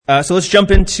So let's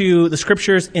jump into the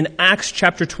scriptures in Acts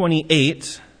chapter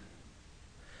 28.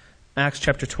 Acts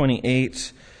chapter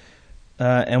 28,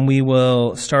 and we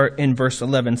will start in verse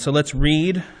 11. So let's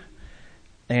read,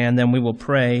 and then we will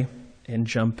pray and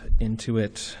jump into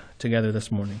it together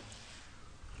this morning.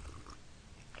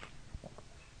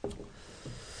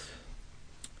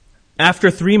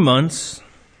 After 3 months,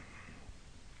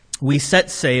 we set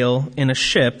sail in a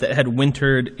ship that had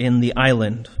wintered in the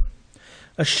island,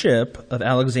 a ship of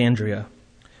Alexandria,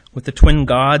 with the twin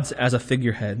gods as a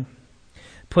figurehead.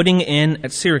 Putting in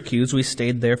at Syracuse, we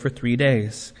stayed there for 3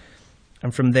 days.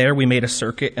 And from there we made a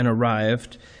circuit and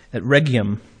arrived at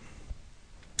Rhegium.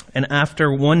 And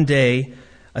after 1 day,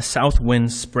 a south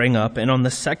wind sprang up, and on the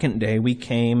second day we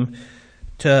came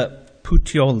to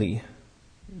Puteoli.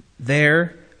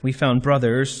 There we found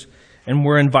brothers and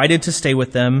were invited to stay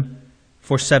with them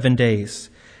for 7 days.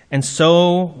 And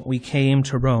so we came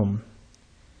to Rome.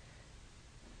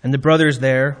 And the brothers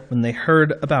there, when they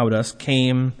heard about us,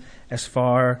 came as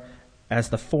far as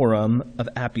the Forum of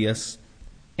Appius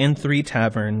and 3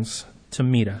 taverns to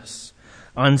meet us.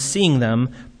 On seeing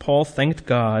them, Paul thanked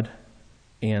God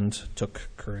and took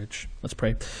courage. Let's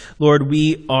pray. Lord,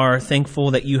 we are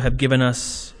thankful that you have given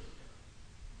us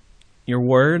your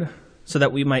word so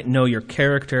that we might know your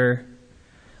character,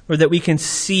 or that we can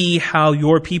see how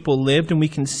your people lived and we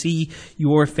can see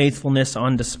your faithfulness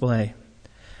on display.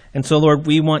 And so, Lord,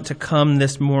 we want to come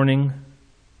this morning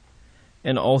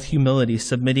in all humility,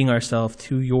 submitting ourselves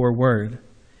to your word. And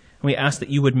we ask that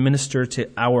you would minister to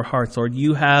our hearts. Lord,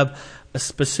 you have a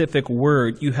specific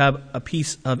word. You have a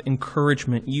piece of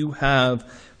encouragement. You have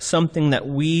something that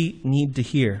we need to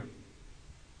hear.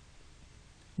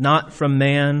 Not from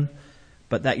man,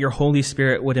 but that your Holy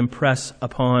Spirit would impress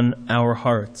upon our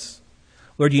hearts.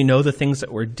 Lord, you know the things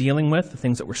that we're dealing with, the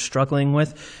things that we're struggling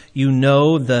with. You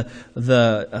know the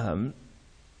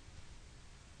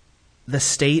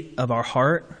state of our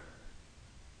heart,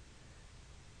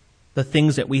 the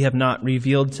things that we have not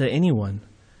revealed to anyone.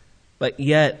 But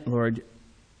yet, Lord,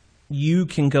 you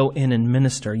can go in and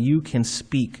minister. You can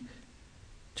speak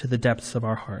to the depths of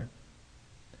our heart.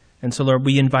 And so, Lord,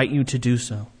 we invite you to do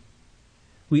so.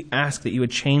 We ask that you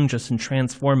would change us and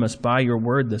transform us by your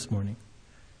word this morning.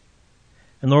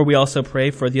 And Lord, we also pray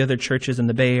for the other churches in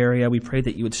the Bay Area. We pray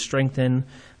that you would strengthen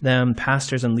them,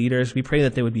 pastors and leaders. We pray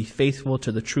that they would be faithful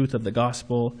to the truth of the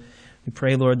gospel. We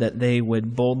pray, Lord, that they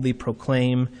would boldly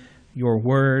proclaim your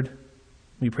word.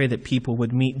 We pray that people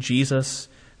would meet Jesus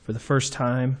for the first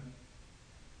time.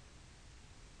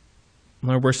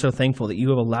 Lord, we're so thankful that you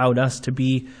have allowed us to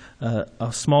be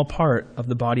a small part of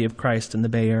the body of Christ in the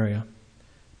Bay Area.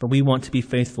 But we want to be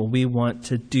faithful. We want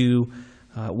to do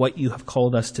what you have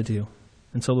called us to do.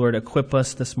 And so, Lord, equip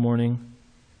us this morning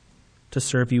to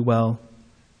serve you well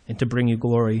and to bring you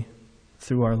glory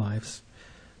through our lives.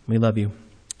 We love you.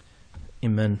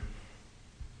 Amen.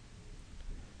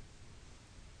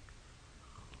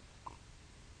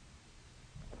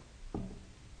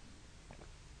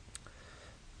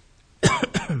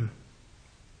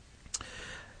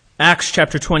 Acts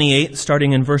chapter 28,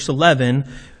 starting in verse 11,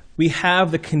 we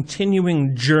have the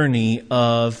continuing journey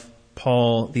of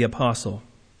Paul the Apostle.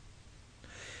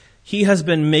 He has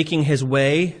been making his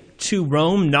way to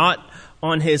Rome, not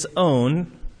on his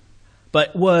own,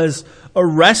 but was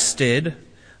arrested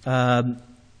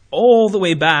all the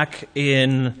way back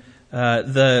in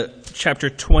the chapter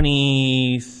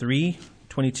 23,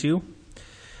 22,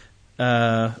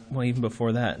 even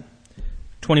before that,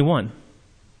 21.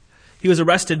 He was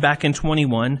arrested back in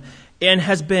 21 and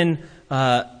has been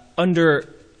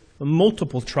under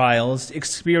multiple trials,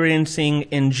 experiencing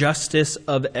injustice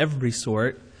of every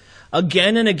sort.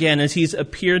 Again and again, as he's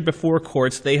appeared before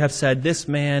courts, they have said, this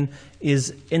man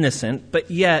is innocent, but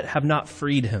yet have not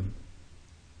freed him.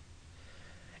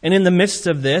 And in the midst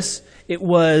of this, it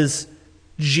was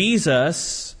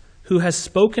Jesus who has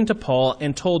spoken to Paul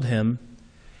and told him,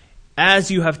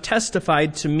 as you have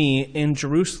testified to me in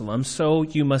Jerusalem, so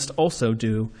you must also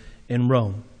do in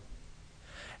Rome.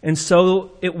 And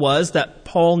so it was that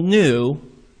Paul knew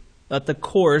that the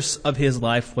course of his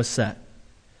life was set.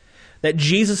 That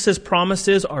Jesus'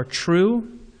 promises are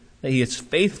true, that he is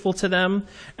faithful to them,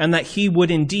 and that he would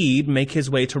indeed make his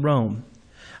way to Rome.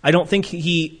 I don't think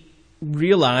he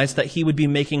realized that he would be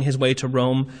making his way to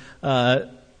Rome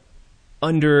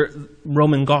under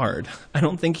Roman guard. I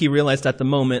don't think he realized at the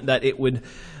moment that it would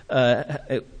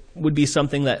be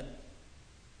something that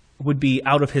would be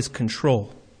out of his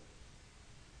control.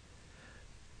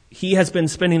 He has been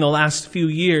spending the last few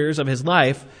years of his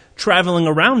life traveling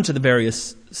around to the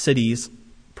various cities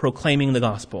proclaiming the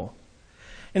gospel.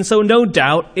 And so no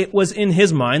doubt it was in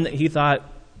his mind that he thought,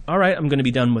 all right, I'm going to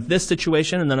be done with this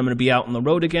situation, and then I'm going to be out on the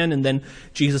road again, and then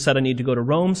Jesus said I need to go to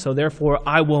Rome, so therefore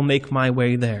I will make my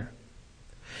way there.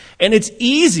 And it's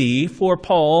easy for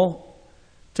Paul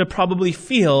to probably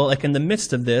feel like in the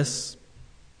midst of this,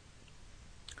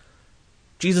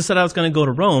 Jesus said I was going to go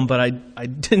to Rome, but I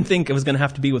didn't think it was going to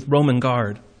have to be with Roman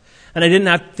guard. And I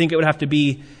didn't think it would have to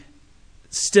be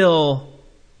still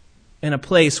in a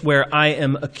place where I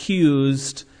am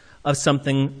accused of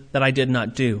something that I did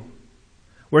not do,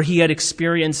 where he had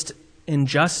experienced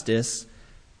injustice,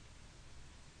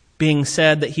 being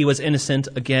said that he was innocent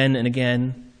again and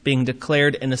again, being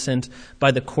declared innocent by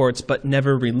the courts, but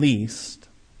never released.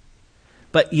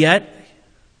 But yet,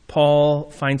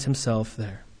 Paul finds himself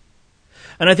there.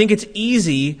 And I think it's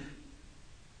easy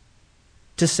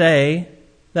to say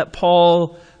that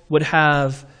Paul would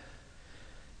have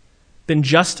been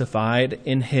justified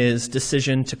in his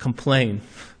decision to complain.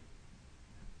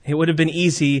 It would have been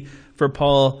easy for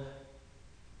Paul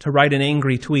to write an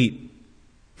angry tweet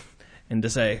and to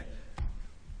say,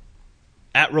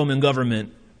 at Roman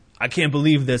government, I can't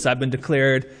believe this. I've been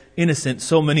declared innocent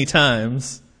so many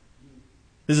times.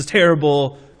 This is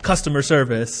terrible customer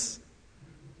service.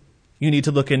 You need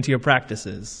to look into your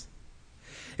practices.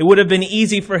 It would have been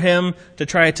easy for him to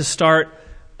try to start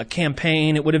a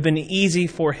campaign. It would have been easy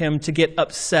for him to get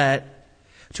upset,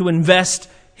 to invest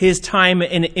his time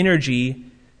and energy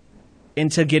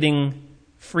into getting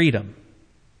freedom.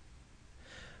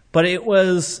 But it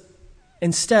was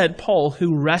instead Paul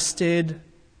who rested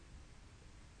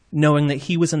knowing that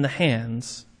he was in the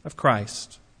hands of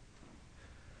Christ,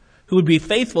 who would be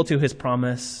faithful to his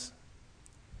promise,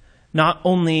 not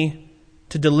only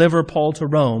to deliver Paul to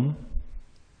Rome,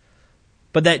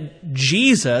 but that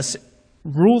Jesus,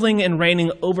 ruling and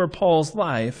reigning over Paul's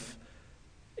life,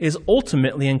 is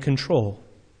ultimately in control.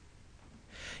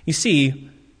 You see,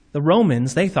 the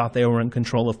Romans, they thought they were in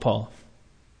control of Paul.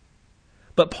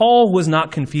 But Paul was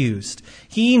not confused.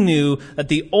 He knew that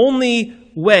the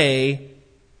only way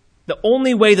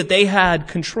that they had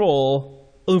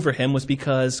control over him was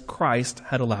because Christ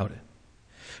had allowed it.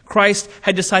 Christ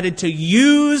had decided to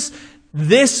use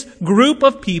this group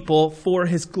of people for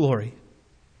his glory.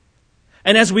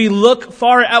 And as we look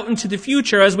far out into the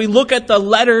future, as we look at the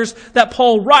letters that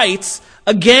Paul writes,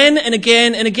 again and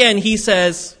again and again, he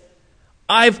says,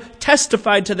 I've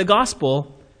testified to the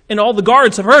gospel, and all the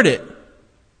guards have heard it.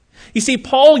 You see,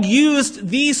 Paul used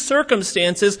these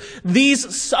circumstances,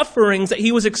 these sufferings that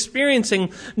he was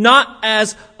experiencing, not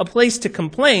as a place to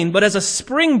complain, but as a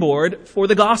springboard for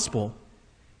the gospel.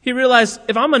 He realized,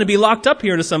 if I'm going to be locked up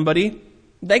here to somebody,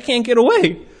 they can't get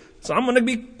away. So I'm going to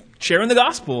be sharing the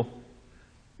gospel.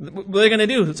 What are they going to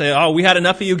do? Say, oh, we had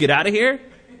enough of you, get out of here?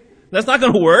 That's not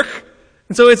going to work.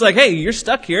 And so it's like, hey, you're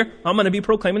stuck here. I'm going to be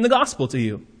proclaiming the gospel to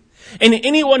you. And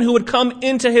anyone who would come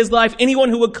into his life, anyone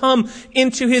who would come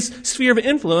into his sphere of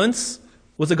influence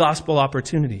was a gospel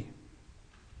opportunity.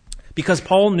 Because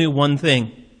Paul knew one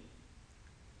thing.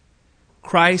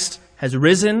 Christ has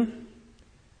risen,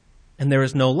 and there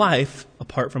is no life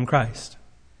apart from Christ.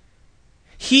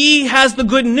 He has the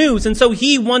good news, and so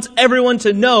he wants everyone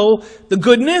to know the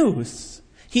good news.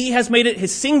 He has made it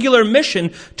his singular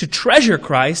mission to treasure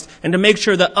Christ and to make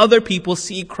sure that other people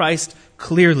see Christ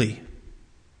clearly.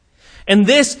 And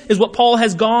this is what Paul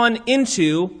has gone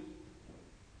into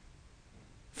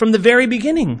from the very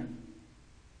beginning.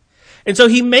 And so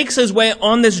he makes his way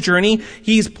on this journey.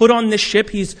 He's put on this ship.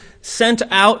 He's sent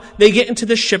out. They get into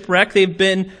the shipwreck. They've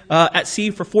been at sea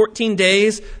for 14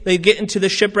 days. They get into the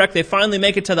shipwreck. They finally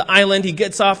make it to the island. He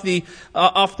gets off the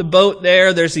boat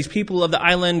there. There's these people of the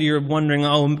island. You're wondering,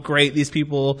 oh, great, these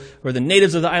people, or the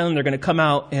natives of the island, they're going to come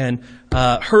out and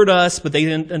hurt us. But they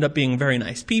didn't end up being very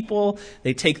nice people.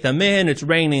 They take them in. It's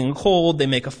raining and cold. They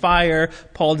make a fire.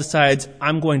 Paul decides,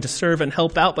 I'm going to serve and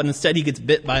help out. But instead he gets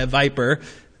bit by a viper.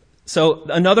 So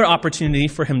another opportunity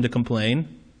for him to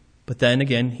complain, but then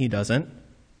again, he doesn't.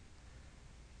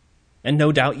 And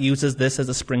no doubt uses this as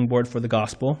a springboard for the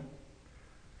gospel.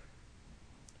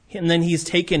 And then he's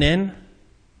taken in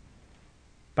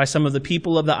by some of the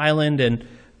people of the island, and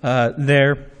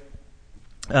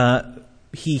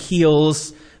he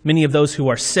heals many of those who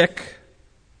are sick.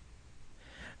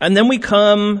 And then we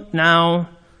come now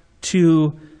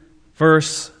to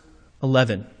verse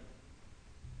 11.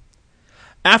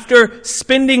 After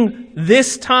spending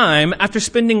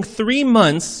 3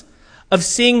 months of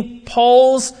seeing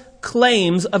Paul's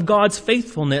claims of God's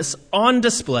faithfulness on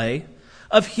display,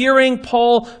 of hearing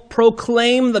Paul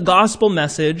proclaim the gospel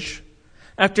message,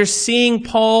 after seeing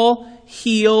Paul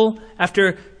heal,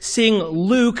 after seeing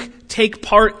Luke take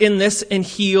part in this and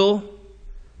heal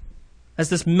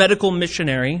as this medical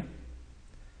missionary,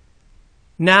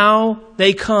 Now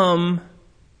they come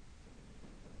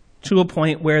to a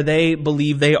point where they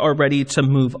believe they are ready to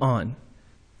move on.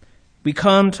 We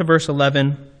come to verse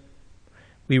 11.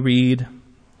 We read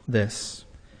this.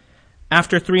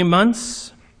 After 3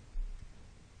 months,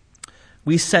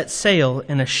 we set sail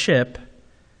in a ship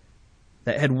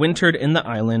that had wintered in the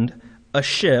island, a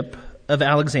ship of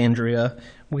Alexandria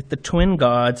with the twin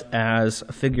gods as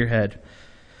a figurehead.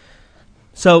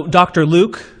 So Dr.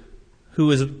 Luke, who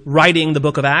is writing the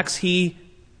book of Acts, he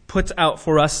puts out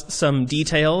for us some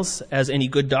details, as any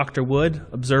good doctor would,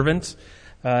 observant.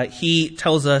 He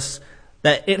tells us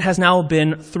that it has now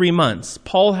been 3 months.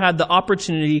 Paul had the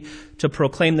opportunity to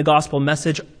proclaim the gospel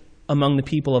message among the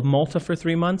people of Malta for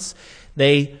 3 months.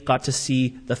 They got to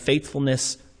see the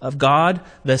faithfulness of God.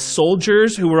 The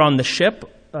soldiers who were on the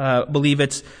ship, believe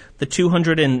it's the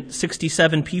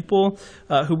 267 people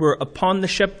who were upon the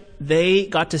ship, they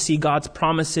got to see God's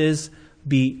promises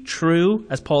be true.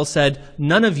 As Paul said,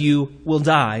 none of you will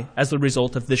die as a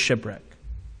result of this shipwreck.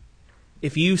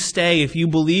 If you stay, if you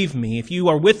believe me, if you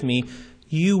are with me,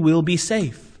 you will be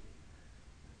safe.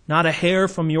 Not a hair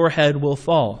from your head will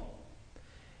fall.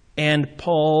 And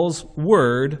Paul's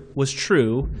word was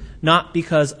true, not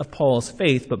because of Paul's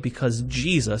faith, but because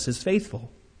Jesus is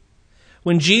faithful.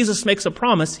 When Jesus makes a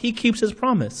promise, he keeps his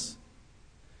promise.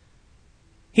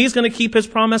 He's going to keep his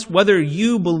promise whether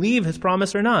you believe his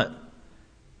promise or not.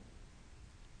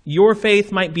 Your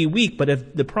faith might be weak, but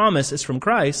if the promise is from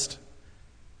Christ,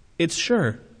 it's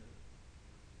sure.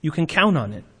 You can count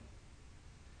on it.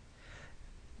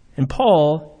 And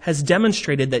Paul has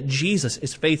demonstrated that Jesus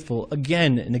is faithful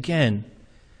again and again.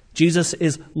 Jesus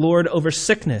is Lord over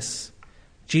sickness.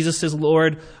 Jesus is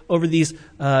Lord over these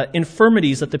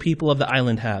infirmities that the people of the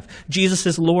island have. Jesus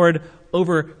is Lord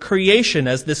over creation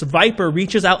as this viper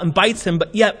reaches out and bites him,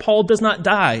 but yet Paul does not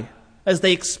die as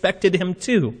they expected him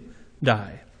to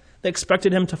die. They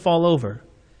expected him to fall over.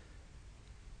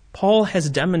 Paul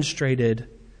has demonstrated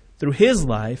through his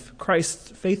life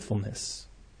Christ's faithfulness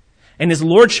and his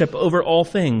lordship over all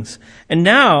things. And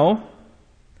now,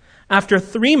 after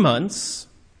 3 months,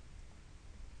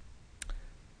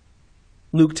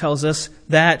 Luke tells us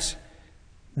that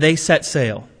they set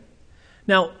sail.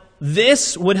 Now,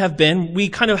 this would have been, we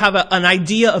kind of have an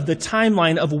idea of the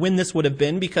timeline of when this would have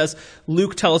been, because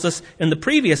Luke tells us in the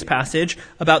previous passage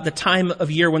about the time of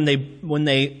year when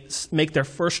they make their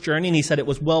first journey, and he said it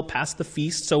was well past the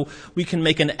feast, so we can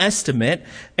make an estimate.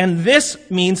 And this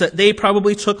means that they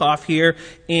probably took off here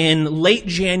in late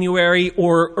January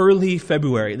or early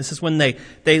February. This is when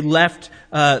they left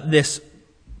this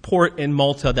port in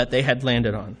Malta that they had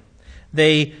landed on.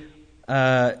 They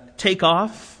take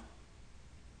off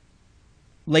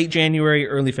late January,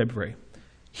 early February.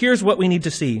 Here's what we need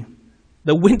to see.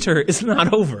 The winter is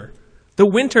not over. The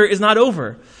winter is not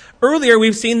over. Earlier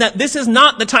we've seen that this is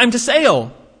not the time to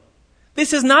sail.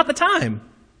 This is not the time.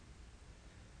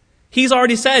 He's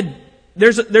already said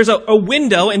there's a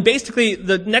window, and basically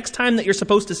the next time that you're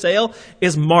supposed to sail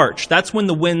is March. That's when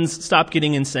the winds stop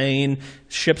getting insane.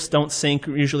 Ships don't sink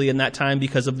usually in that time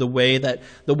because of the way that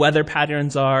the weather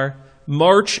patterns are.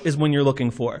 March is when you're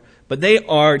looking for. But they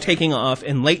are taking off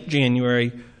in late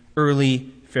January,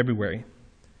 early February.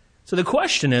 So the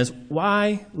question is,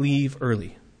 why leave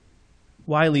early?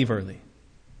 Why leave early?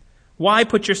 Why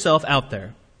put yourself out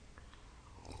there?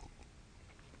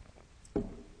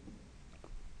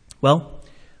 Well,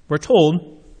 we're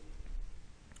told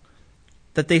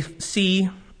that they see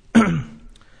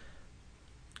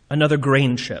another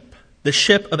grain ship, the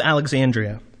ship of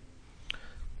Alexandria.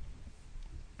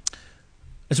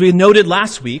 As we noted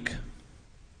last week,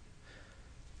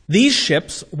 these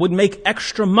ships would make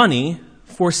extra money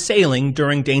for sailing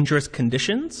during dangerous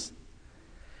conditions,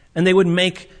 and they would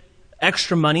make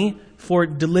extra money for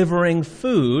delivering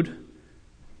food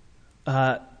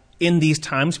in these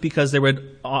times because there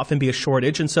would often be a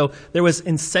shortage. And so there was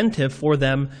incentive for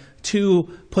them to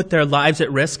put their lives at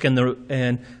risk and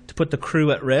to put the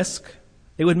crew at risk.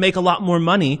 They would make a lot more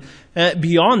money.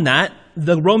 Beyond that,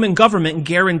 the Roman government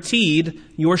guaranteed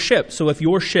your ship. So if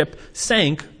your ship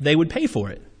sank, they would pay for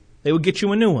it. They would get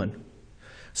you a new one.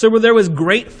 So where there was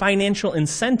great financial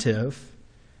incentive,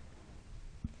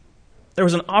 there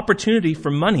was an opportunity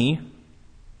for money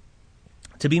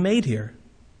to be made here.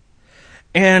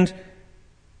 And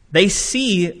they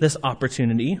see this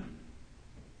opportunity,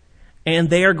 and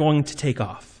they are going to take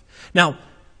off. Now,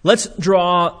 let's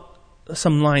draw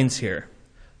some lines here.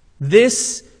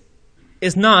 This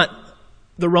is not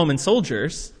the Roman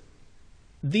soldiers.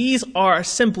 These are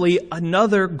simply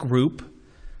another group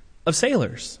of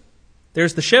sailors.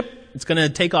 There's the ship. It's going to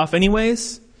take off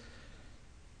anyways.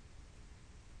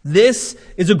 This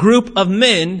is a group of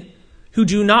men who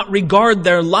do not regard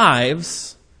their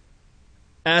lives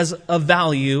as of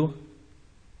value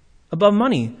above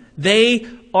money. They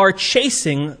are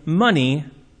chasing money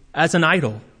as an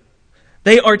idol.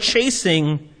 They are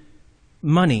chasing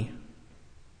money.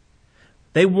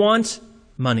 They want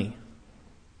money.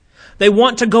 They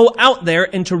want to go out there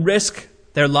and to risk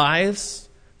their lives,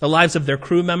 the lives of their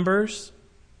crew members.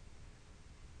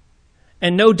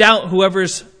 And no doubt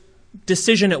whoever's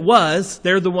decision it was,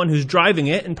 they're the one who's driving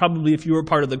it. And probably if you were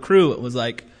part of the crew, it was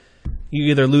like, you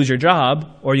either lose your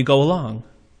job or you go along.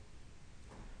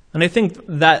 And I think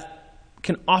that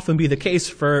can often be the case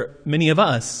for many of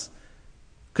us.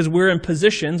 Because we're in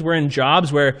positions, we're in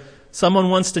jobs where someone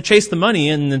wants to chase the money,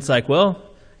 and it's like, well,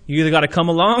 you either got to come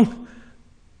along,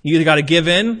 you either got to give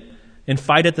in and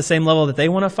fight at the same level that they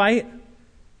want to fight,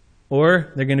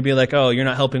 or they're going to be like, oh, you're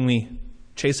not helping me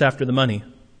chase after the money,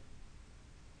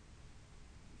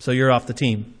 so you're off the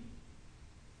team.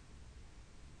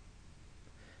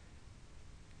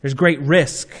 There's great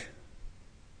risk.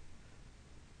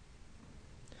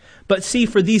 But see,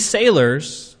 for these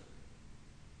sailors,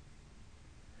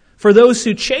 for those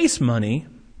who chase money,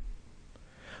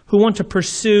 who want to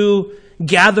pursue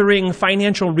gathering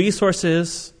financial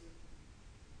resources,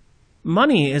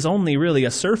 money is only really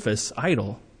a surface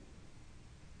idol.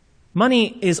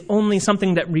 Money is only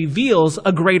something that reveals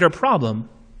a greater problem.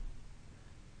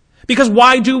 Because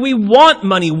why do we want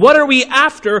money? What are we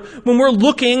after when we're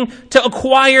looking to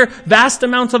acquire vast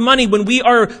amounts of money, when we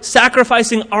are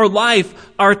sacrificing our life,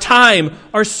 our time,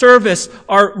 our service,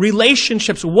 our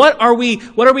relationships? What are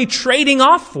we trading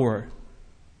off for?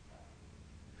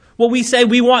 Well, we say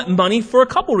we want money for a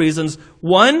couple reasons.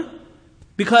 One,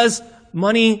 because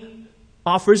money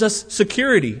offers us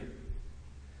security.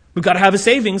 We've got to have a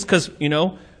savings because,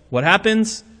 what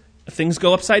happens if things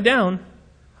go upside down?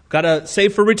 Got to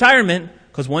save for retirement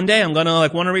because one day I'm going to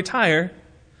want to retire.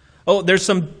 Oh, there's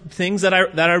some things that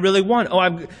I really want.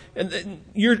 Oh,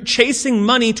 you're chasing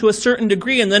money to a certain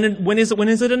degree, and then when is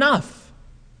it enough?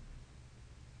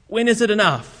 When is it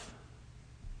enough?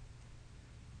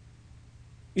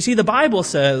 You see, the Bible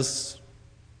says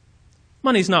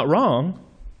money's not wrong.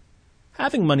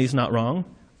 Having money's not wrong.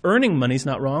 Earning money's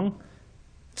not wrong.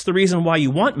 It's the reason why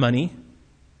you want money.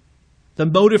 The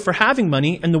motive for having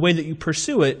money and the way that you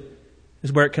pursue it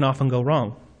is where it can often go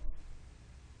wrong.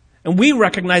 And we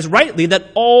recognize rightly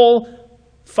that all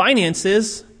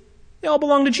finances, they all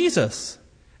belong to Jesus.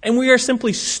 And we are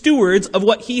simply stewards of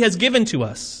what He has given to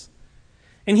us.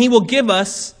 And He will give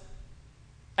us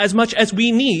as much as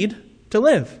we need to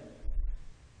live.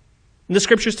 And the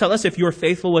Scriptures tell us if you are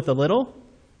faithful with a little,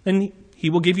 then He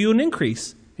will give you an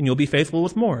increase, and you'll be faithful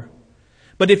with more.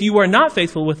 But if you are not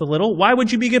faithful with a little, why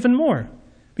would you be given more?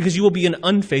 Because you will be an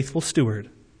unfaithful steward.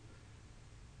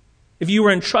 If you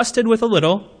are entrusted with a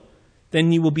little,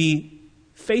 then you will be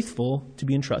faithful to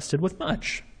be entrusted with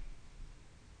much.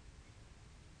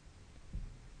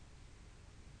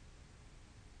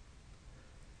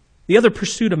 The other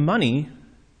pursuit of money,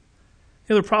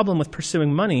 the other problem with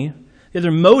pursuing money, the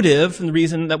other motive and the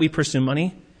reason that we pursue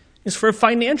money is for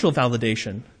financial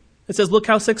validation. It says, look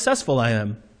how successful I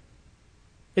am.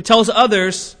 It tells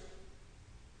others,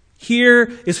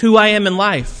 here is who I am in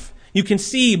life. You can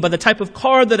see by the type of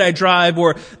car that I drive,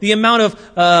 or the amount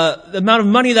of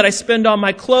money that I spend on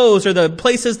my clothes, or the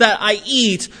places that I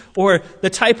eat, or the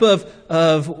type of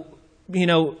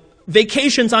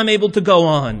vacations I'm able to go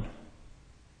on.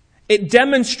 It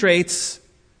demonstrates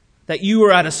that you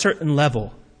are at a certain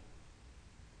level.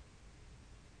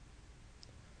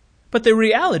 But the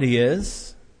reality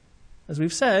is, as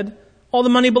we've said, all the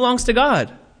money belongs to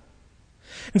God.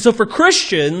 And so for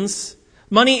Christians,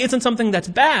 money isn't something that's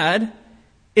bad.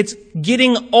 It's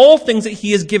getting all things that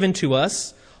He has given to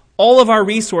us, all of our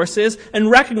resources, and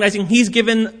recognizing He's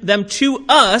given them to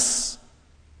us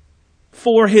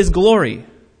for His glory.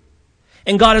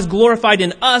 And God is glorified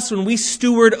in us when we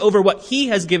steward over what He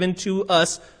has given to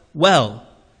us well.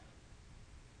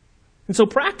 And so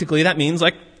practically that means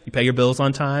you pay your bills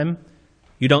on time.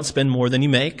 You don't spend more than you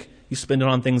make. You spend it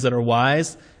on things that are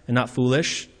wise and not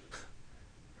foolish.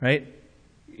 Right?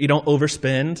 You don't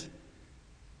overspend.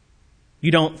 You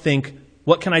don't think,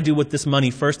 what can I do with this money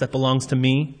first that belongs to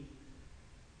me?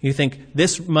 You think,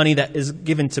 this money that is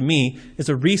given to me is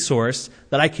a resource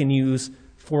that I can use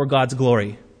for God's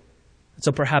glory.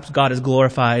 So perhaps God is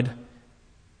glorified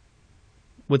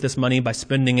with this money by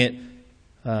spending it,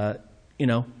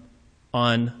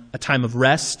 on a time of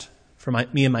rest for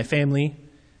me and my family.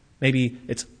 Maybe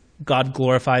it's God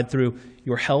glorified through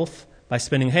your health by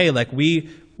spending,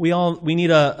 we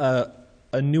need a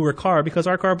newer car because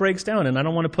our car breaks down, and I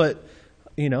don't want to put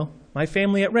my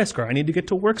family at risk, or I need to get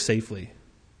to work safely.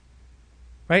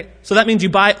 Right? So that means you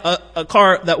buy a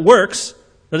car that works.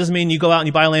 That doesn't mean you go out and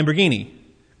you buy a Lamborghini,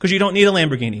 because you don't need a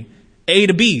Lamborghini. A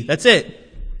to B, that's it.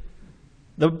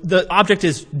 The object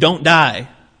is don't die,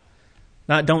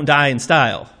 not don't die in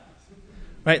style.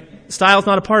 Right? Style's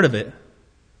not a part of it.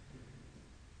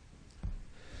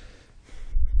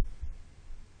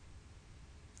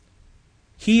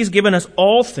 He's given us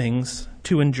all things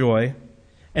to enjoy.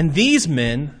 And these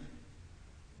men,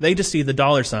 they just see the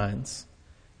dollar signs.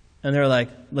 And they're like,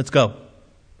 let's go.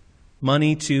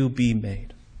 Money to be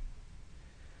made.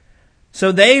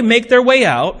 So they make their way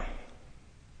out.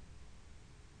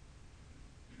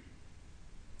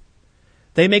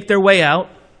 They make their way out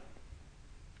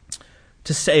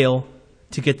to sail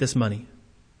to get this money.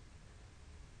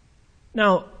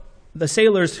 Now, the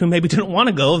sailors who maybe didn't want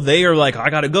to go, they are like, I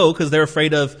got to go, because they're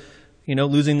afraid of,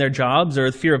 losing their jobs or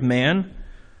the fear of man.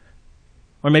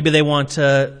 Or maybe they want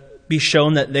to be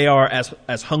shown that they are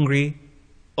as hungry.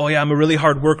 Oh yeah, I'm a really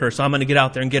hard worker, so I'm going to get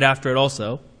out there and get after it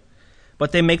also.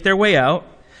 But they make their way out,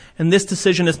 and this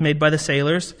decision is made by the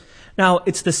sailors. Now,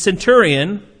 it's the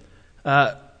centurion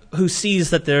who sees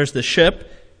that there's the ship.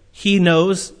 He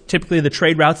knows typically the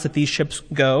trade routes that these ships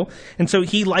go, and so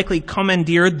he likely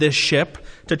commandeered this ship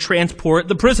to transport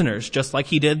the prisoners, just like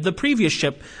he did the previous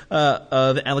ship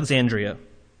of Alexandria.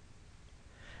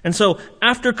 And so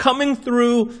after coming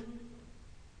through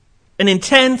an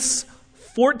intense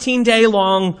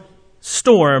 14-day-long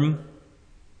storm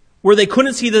where they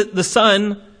couldn't see the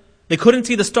sun, they couldn't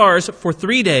see the stars for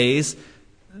 3 days,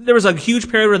 there was a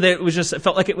huge period where it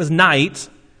felt like it was night.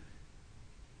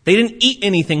 They didn't eat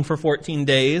anything for 14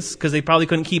 days because they probably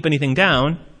couldn't keep anything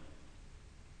down.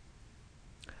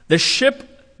 The ship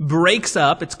breaks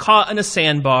up. It's caught in a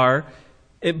sandbar.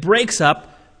 It breaks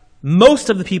up. Most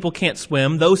of the people can't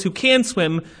swim. Those who can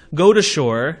swim go to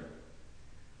shore.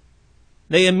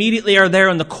 They immediately are there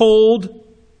in the cold,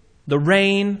 the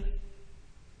rain.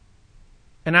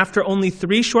 And after only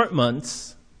 3 short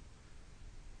months,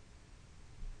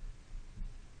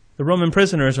 the Roman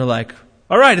prisoners are like,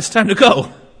 all right, it's time to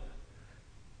go.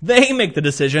 They make the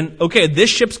decision, okay, this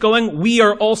ship's going, we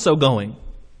are also going.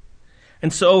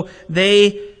 And so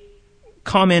they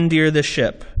commandeer the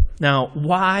ship. Now,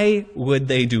 why would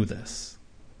they do this?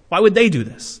 Why would they do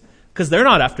this? Because they're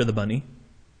not after the money.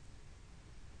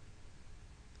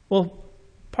 Well,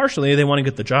 partially they want to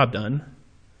get the job done.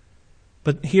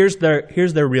 But here's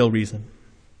their real reason.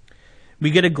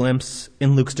 We get a glimpse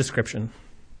in Luke's description.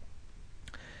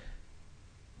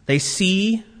 They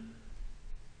see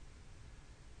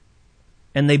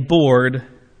and they board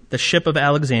the ship of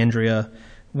Alexandria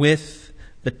with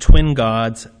the twin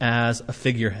gods as a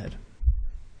figurehead.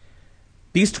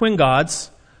 These twin gods,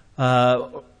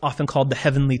 often called the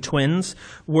heavenly twins,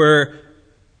 were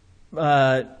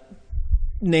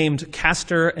named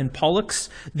Castor and Pollux.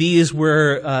 These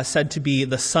were said to be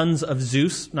the sons of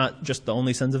Zeus, not just the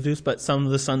only sons of Zeus, but some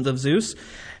of the sons of Zeus.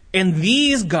 And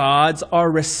these gods are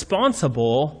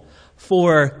responsible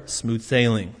for smooth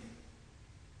sailing.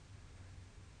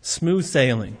 Smooth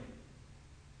sailing.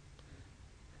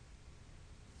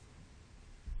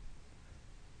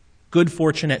 Good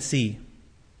fortune at sea.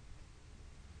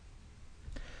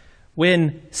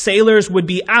 When sailors would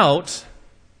be out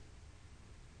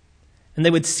and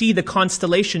they would see the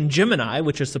constellation Gemini,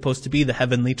 which is supposed to be the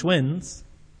heavenly twins,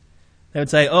 they would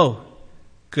say, oh,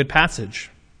 good passage,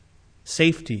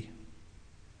 safety,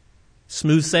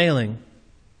 smooth sailing,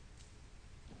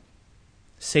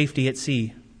 safety at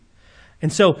sea.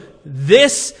 And so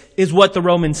this is what the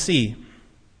Romans see.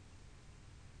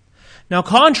 Now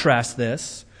contrast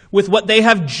this with what they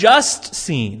have just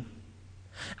seen.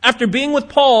 After being with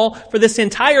Paul for this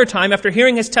entire time, after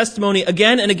hearing his testimony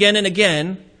again and again and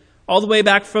again, all the way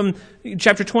back from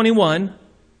chapter 21,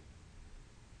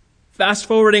 fast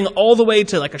forwarding all the way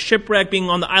to like a shipwreck, being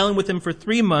on the island with him for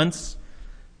 3 months,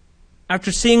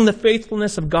 after seeing the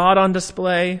faithfulness of God on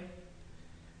display,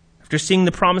 after seeing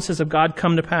the promises of God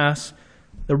come to pass,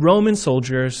 the Roman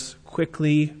soldiers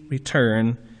quickly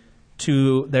return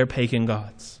to their pagan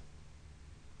gods.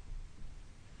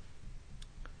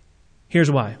 Here's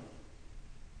why.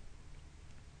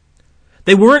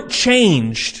 They weren't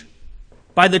changed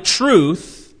by the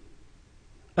truth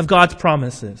of God's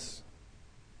promises.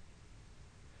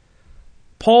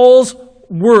 Paul's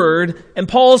word and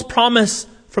Paul's promise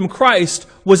from Christ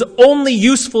was only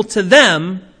useful to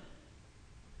them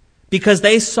because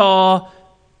they saw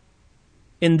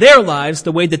in their lives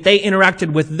the way that they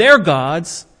interacted with their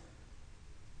gods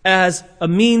as a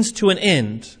means to an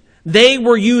end. They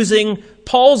were using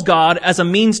Paul's God as a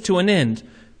means to an end.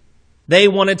 They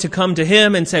wanted to come to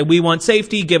him and say, we want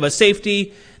safety, give us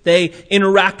safety. They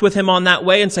interact with him on that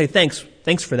way and say, thanks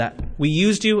for that. We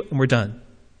used you and we're done.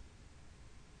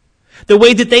 The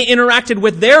way that they interacted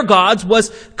with their gods was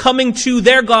coming to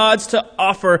their gods to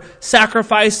offer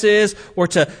sacrifices or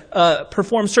to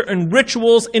perform certain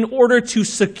rituals in order to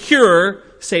secure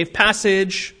safe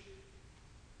passage.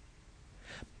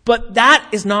 But that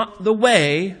is not the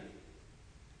way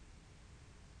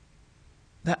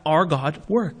that our God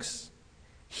works.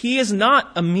 He is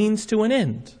not a means to an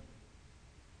end.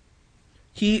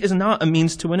 He is not a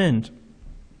means to an end.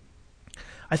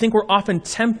 I think we're often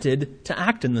tempted to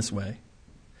act in this way.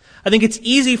 I think it's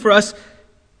easy for us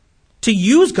to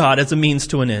use God as a means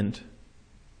to an end.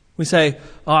 We say,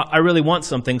 I really want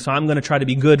something, so I'm going to try to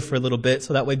be good for a little bit,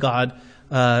 so that way God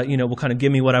will kind of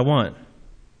give me what I want.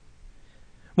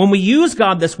 When we use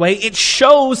God this way, it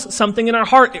shows something in our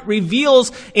heart. It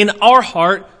reveals in our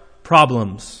heart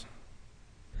problems.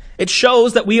 It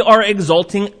shows that we are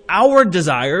exalting our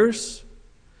desires.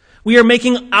 We are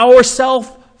making ourselves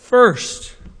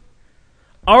first.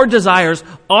 Our desires,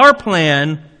 our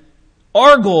plan,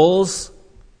 our goals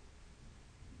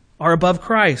are above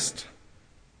Christ.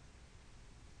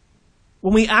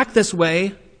 When we act this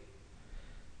way,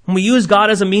 when we use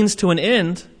God as a means to an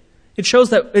end, it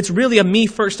shows that it's really a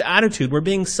me-first attitude. We're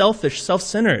being selfish,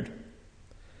 self-centered.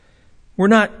 We're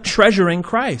not treasuring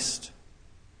Christ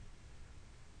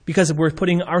because we're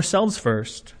putting ourselves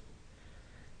first.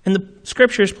 And the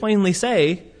scriptures plainly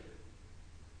say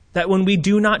that when we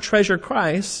do not treasure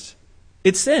Christ,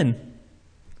 it's sin.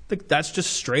 That's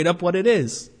just straight up what it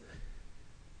is.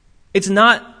 It's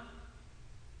not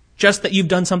just that you've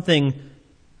done something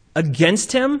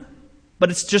against him, but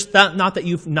it's just not that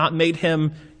you've not made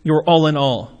him your all in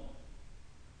all.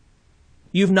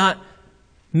 You've not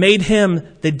made him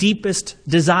the deepest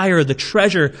desire, the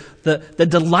treasure, the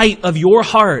delight of your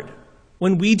heart.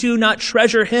 When we do not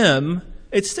treasure him,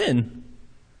 it's sin.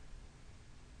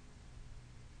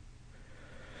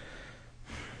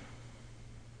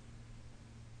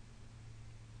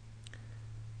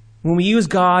 When we use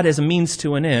God as a means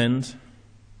to an end,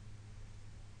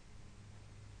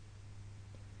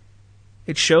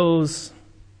 it shows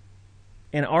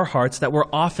in our hearts that we're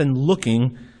often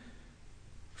looking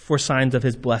for signs of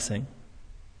his blessing.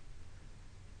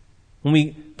 When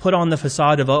we put on the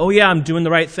facade of, oh yeah, I'm doing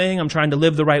the right thing, I'm trying to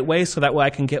live the right way so that way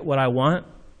I can get what I want.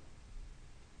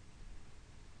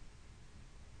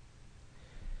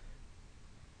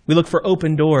 We look for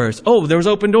open doors. Oh, there was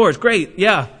open doors. Great,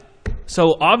 yeah.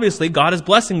 So obviously God is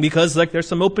blessing because there's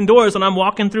some open doors and I'm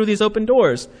walking through these open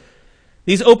doors.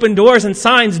 These open doors and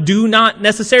signs do not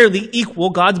necessarily equal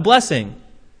God's blessing.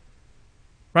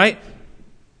 Right?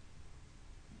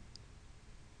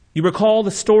 You recall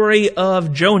the story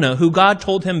of Jonah, who God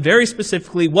told him very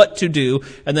specifically what to do,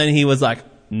 and then he was like,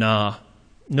 nah,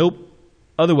 nope,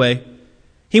 other way.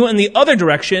 He went in the other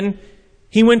direction.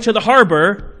 He went to the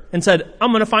harbor and said,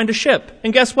 I'm going to find a ship.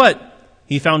 And guess what?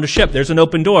 He found a ship. There's an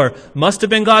open door. Must have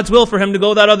been God's will for him to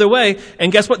go that other way.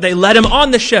 And guess what? They let him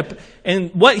on the ship.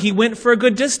 And he went for a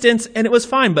good distance and it was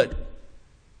fine. But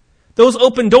those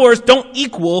open doors don't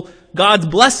equal God's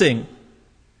blessing.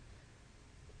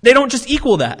 They don't just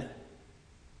equal that.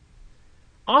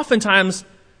 Oftentimes,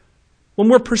 when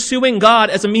we're pursuing God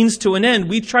as a means to an end,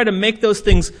 we try to make those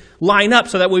things line up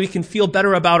so that way we can feel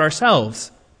better about ourselves.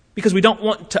 Because we don't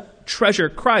want to treasure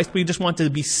Christ. We just want to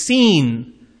be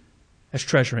seen as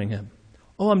treasuring him.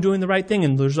 Oh, I'm doing the right thing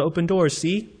and there's open doors.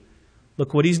 See?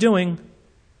 Look what he's doing.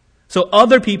 So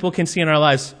other people can see in our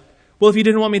lives, well, if he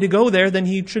didn't want me to go there, then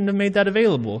he shouldn't have made that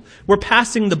available. We're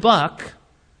passing the buck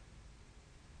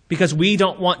because we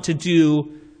don't want to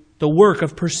do the work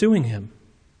of pursuing him.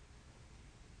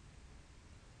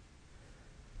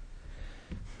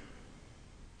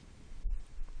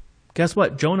 Guess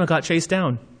what? Jonah got chased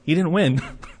down. He didn't win.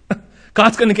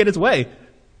 God's going to get his way.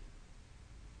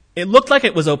 It looked like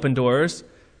it was open doors,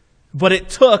 but it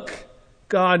took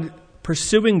God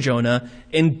pursuing Jonah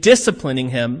and disciplining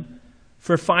him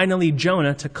for finally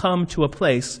Jonah to come to a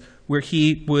place where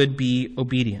he would be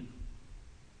obedient.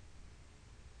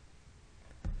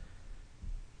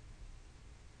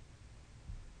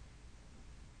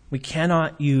 We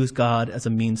cannot use God as a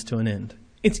means to an end.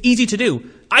 It's easy to do.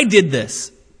 I did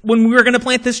this when we were going to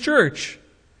plant this church.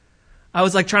 I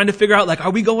was trying to figure out,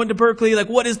 are we going to Berkeley?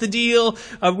 What is the deal?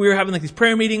 We were having these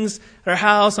prayer meetings at our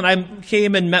house, and I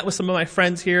came and met with some of my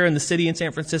friends here in the city in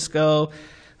San Francisco,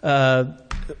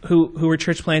 who were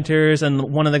church planters. And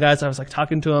one of the guys, I was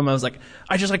talking to him. I was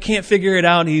I can't figure it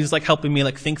out. And he was helping me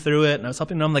think through it. And I was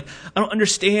helping him. I'm I don't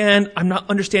understand. I'm not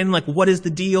understanding what is the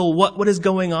deal? What is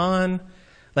going on?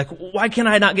 Like, why can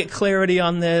I not get clarity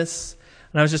on this?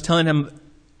 And I was just telling him,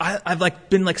 I've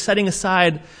been setting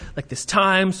aside this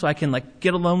time so I can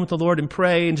get alone with the Lord and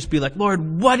pray and just be like,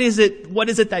 Lord, what is it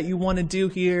that you want to do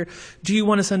here? Do you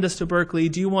want to send us to Berkeley?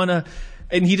 Do you want to?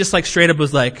 And he just straight up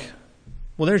was like,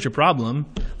 well, there's your problem.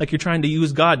 You're trying to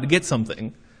use God to get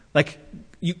something.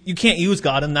 You can't use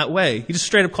God in that way. He just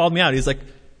straight up called me out. He's like,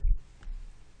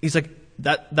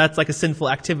 that's a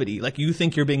sinful activity. You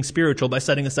think you're being spiritual by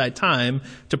setting aside time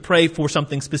to pray for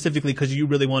something specifically because you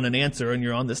really want an answer and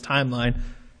you're on this timeline.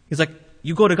 He's like,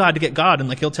 you go to God to get God,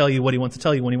 and he'll tell you what he wants to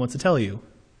tell you when he wants to tell you.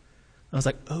 I was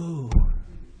like, oh,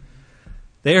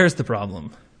 there's the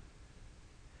problem.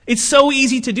 It's so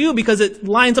easy to do because it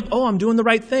lines up, oh, I'm doing the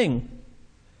right thing.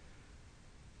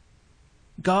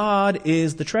 God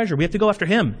is the treasure. We have to go after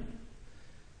him.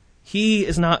 He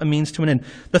is not a means to an end.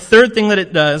 The third thing that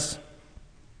it does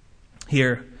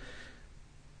here,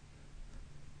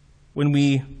 when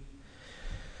we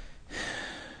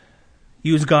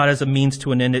use God as a means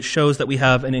to an end, it shows that we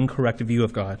have an incorrect view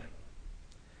of God.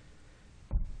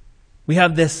 We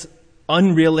have this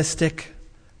unrealistic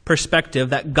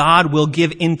perspective that God will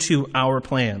give into our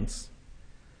plans.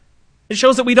 It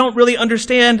shows that we don't really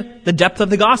understand the depth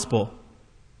of the gospel.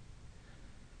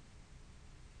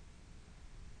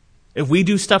 If we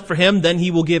do stuff for him, then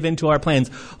he will give into our plans.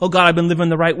 Oh God, I've been living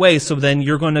the right way, so then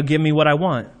you're going to give me what I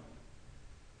want.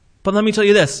 But let me tell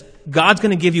you this, God's going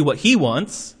to give you what he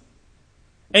wants,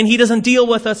 and he doesn't deal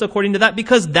with us according to that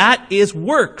because that is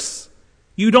works.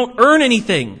 You don't earn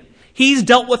anything. He's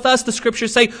dealt with us, the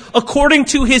scriptures say, according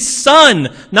to his Son,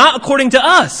 not according to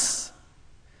us.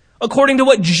 According to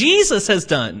what Jesus has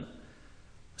done.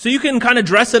 So you can kind of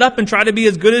dress it up and try to be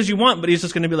as good as you want, but he's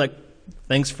just going to be like,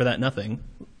 thanks for that nothing.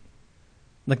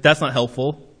 That's not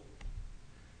helpful.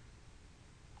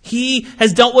 He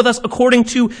has dealt with us according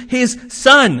to his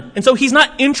Son. And so he's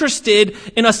not interested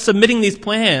in us submitting these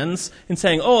plans and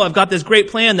saying, oh, I've got this great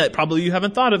plan that probably you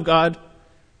haven't thought of, God.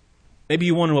 Maybe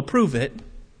you want to approve it.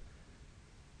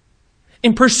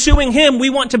 In pursuing him,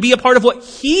 we want to be a part of what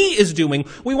he is doing.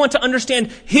 We want to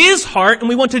understand his heart, and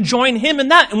we want to join him in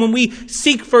that. And when we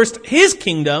seek first his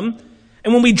kingdom,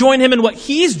 and when we join him in what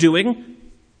he's doing,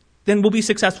 then we'll be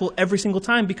successful every single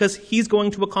time because he's going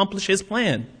to accomplish his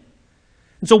plan.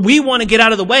 And so we want to get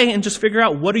out of the way and just figure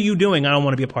out, what are you doing? I don't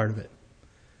want to be a part of it.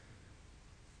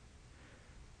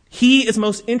 He is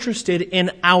most interested in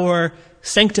our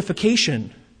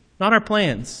sanctification, not our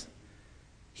plans.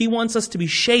 He wants us to be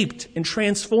shaped and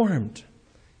transformed.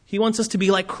 He wants us to be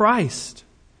like Christ,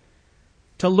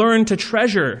 to learn to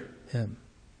treasure him,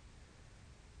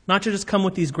 not to just come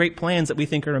with these great plans that we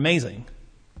think are amazing.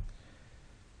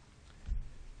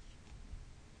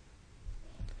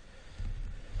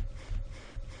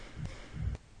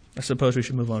 I suppose we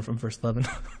should move on from verse 11.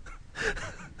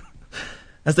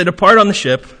 As they depart on the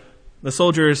ship, the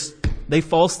soldiers, they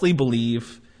falsely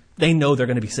believe they know they're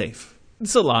going to be safe.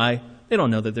 It's a lie. They don't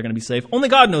know that they're going to be safe. Only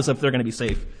God knows if they're going to be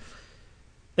safe.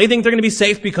 They think they're going to be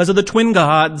safe because of the twin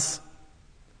gods.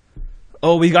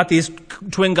 Oh, we got these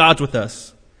twin gods with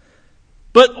us.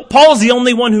 But Paul's the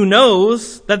only one who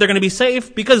knows that they're going to be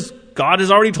safe because God has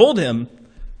already told him,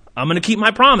 I'm going to keep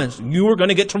my promise. You are going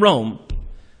to get to Rome.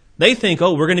 They think,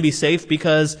 oh, we're going to be safe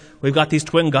because we've got these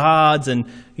twin gods and,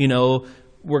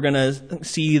 we're going to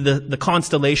see the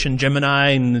constellation Gemini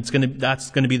and that's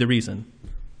going to be the reason.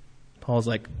 Paul's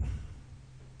like,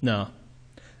 no,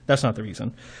 that's not the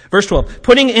reason. Verse 12,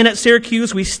 putting in at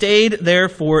Syracuse, we stayed there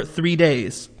for 3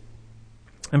 days.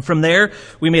 And from there,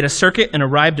 we made a circuit and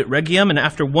arrived at Rhegium. And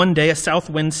after 1 day, a south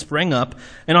wind sprang up.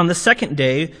 And on the second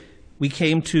day, we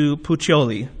came to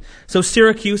Puteoli. So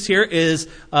Syracuse here is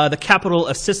the capital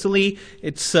of Sicily.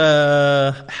 It's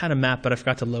I had a map, but I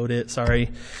forgot to load it. Sorry.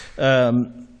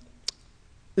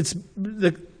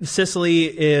 Sicily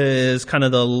is kind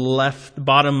of the left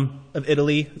bottom of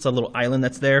Italy. It's a little island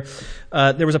that's there.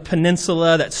 There was a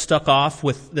peninsula that stuck off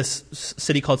with this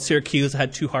city called Syracuse. It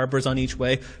had 2 harbors on each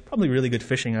way. Probably really good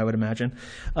fishing, I would imagine.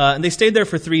 And they stayed there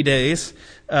for 3 days.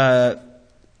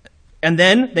 And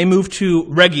then they moved to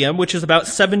Rhegium, which is about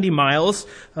 70 miles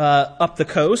up the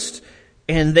coast.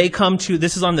 And they come to,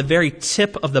 this is on the very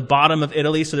tip of the bottom of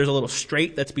Italy, so there's a little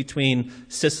strait that's between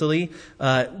Sicily,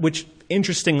 which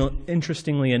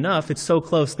interestingly enough, it's so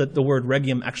close that the word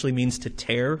Rhegium actually means to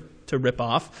tear, to rip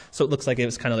off. So it looks like it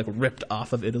was kind of like ripped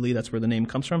off of Italy. That's where the name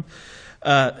comes from.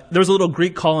 There was a little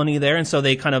Greek colony there, and so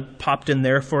they kind of popped in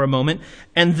there for a moment.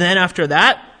 And then after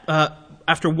that,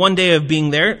 After one day of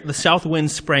being there, the south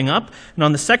wind sprang up, and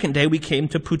on the second day we came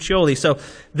to Puteoli. So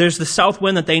there's the south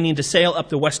wind that they need to sail up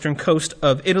the western coast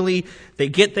of Italy. They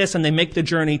get this, and they make the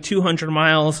journey 200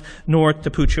 miles north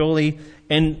to Puteoli.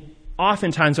 And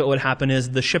oftentimes what would happen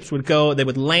is the ships would go, they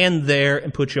would land there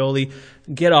in Puteoli,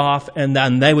 get off, and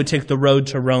then they would take the road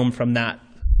to Rome from that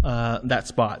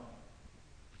spot.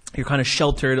 You're kind of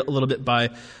sheltered a little bit by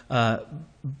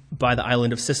the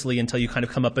island of Sicily until you kind of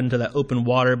come up into that open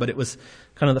water, but it was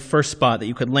kind of the first spot that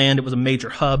you could land. It was a major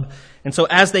hub. And so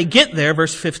as they get there,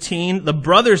 verse 15, the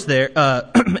brothers there,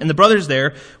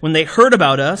 when they heard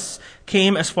about us,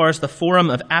 came as far as the Forum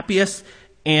of Appius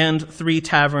and 3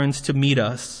 taverns to meet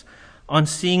us. On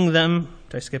seeing them,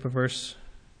 did I skip a verse?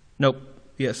 Nope.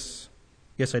 Yes,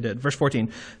 I did. Verse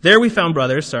 14. There we found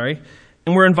brothers,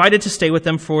 and were invited to stay with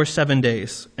them for 7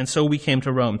 days. And so we came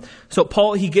to Rome. So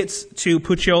Paul, he gets to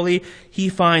Puteoli. He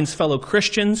finds fellow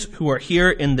Christians who are here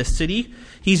in the city.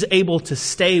 He's able to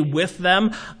stay with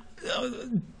them.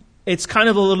 It's kind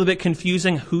of a little bit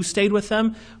confusing who stayed with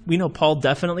them. We know Paul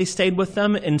definitely stayed with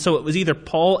them. And so it was either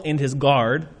Paul and his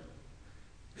guard,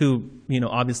 who,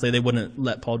 obviously they wouldn't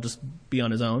let Paul just be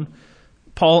on his own.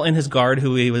 Paul and his guard,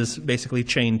 who he was basically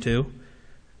chained to.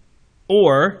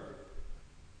 Or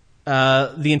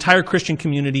the entire Christian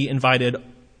community invited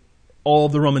all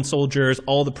of the Roman soldiers,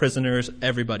 all the prisoners,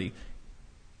 everybody.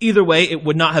 Either way, it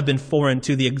would not have been foreign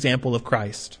to the example of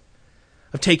Christ,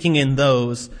 of taking in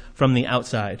those from the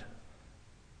outside.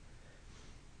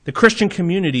 The Christian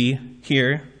community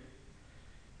here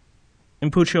in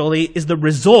Puteoli is the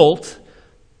result.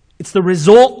 It's the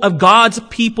result of God's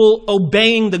people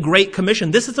obeying the Great Commission.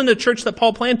 This isn't a church that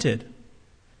Paul planted.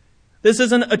 This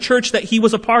isn't a church that he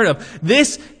was a part of.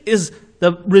 This is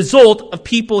the result of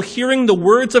people hearing the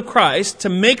words of Christ to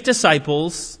make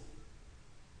disciples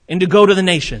and to go to the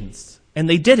nations. And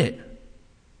they did it.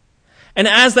 And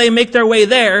as they make their way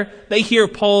there, they hear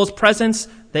Paul's presence.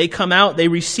 They come out. They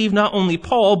receive not only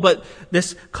Paul, but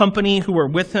this company who were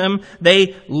with him.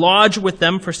 They lodge with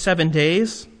them for 7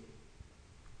 days.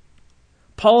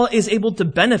 Paul is able to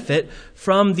benefit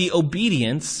from the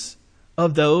obedience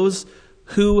of those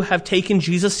who have taken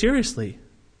Jesus seriously.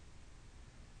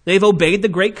 They've obeyed the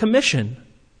Great Commission.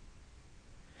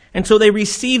 And so they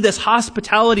receive this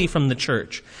hospitality from the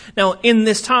church. Now, in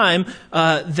this time,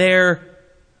 the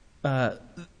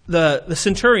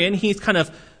centurion, he's kind of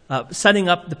setting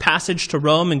up the passage to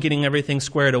Rome and getting everything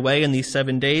squared away in these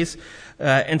 7 days.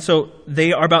 And so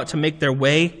they are about to make their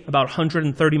way about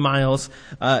 130 miles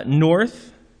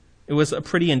north. It was a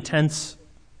pretty intense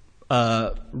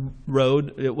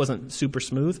road. It wasn't super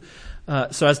smooth.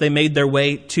 So as they made their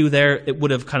way to there, it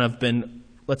would have kind of been,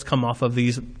 let's come off of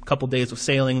these couple days of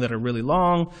sailing that are really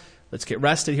long. Let's get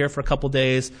rested here for a couple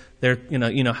days. They're,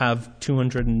 have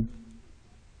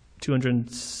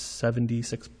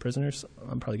 276 prisoners.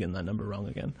 I'm probably getting that number wrong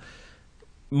again.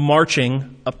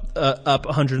 Marching up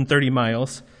 130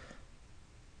 miles.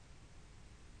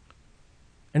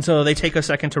 And so they take a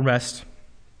second to rest.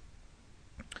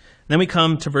 Then we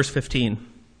come to verse 15.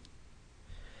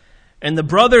 And the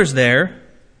brothers there,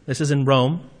 this is in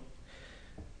Rome,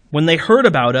 when they heard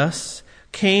about us,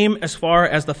 came as far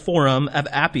as the Forum of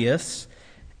Appius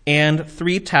and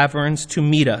 3 taverns to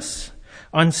meet us.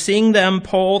 On seeing them,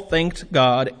 Paul thanked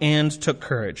God and took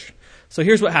courage. So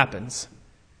here's what happens.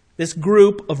 This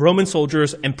group of Roman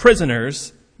soldiers and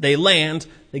prisoners, they land,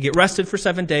 they get rested for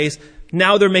 7 days.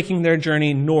 Now they're making their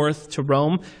journey north to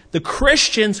Rome. The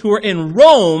Christians who are in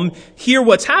Rome hear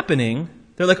what's happening.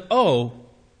 They're like, oh,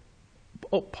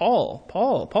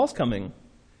 Paul's coming.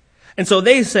 And so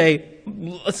they say,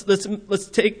 let's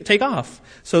take off.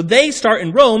 So they start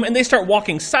in Rome and they start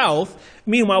walking south.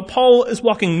 Meanwhile, Paul is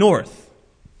walking north.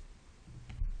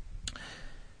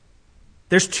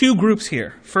 There's 2 groups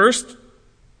here. First,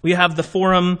 we have the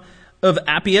Forum of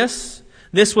Appius.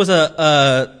 This was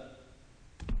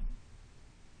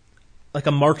like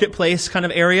a marketplace kind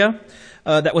of area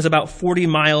that was about 40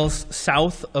 miles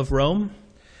south of Rome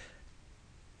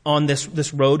on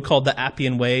this road called the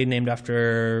Appian Way, named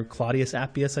after Claudius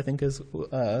Appius, I think is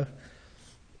what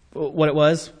it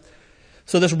was.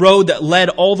 So this road that led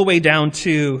all the way down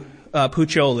to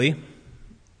Puteoli,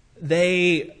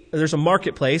 there's a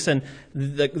marketplace, and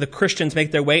the Christians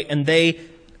make their way, and they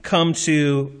come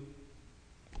to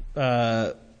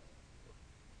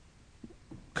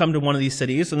one of these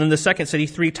cities. And then the second city,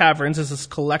 3 taverns, is this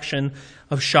collection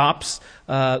of shops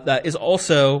that is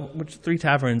also, which 3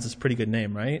 taverns is a pretty good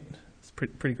name, right? It's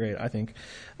pretty great, I think.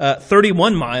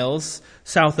 31 miles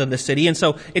south of the city. And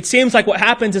so it seems like what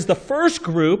happens is the first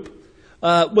group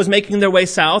was making their way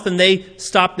south, and they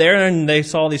stopped there, and they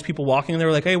saw these people walking, and they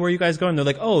were like, hey, where are you guys going? They're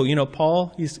like, oh,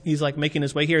 Paul, he's like making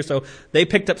his way here. So they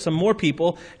picked up some more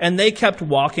people, and they kept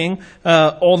walking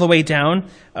all the way down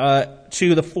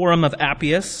to the Forum of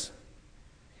Appius.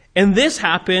 And this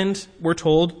happened, we're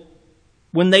told,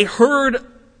 when they heard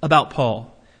about Paul.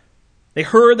 They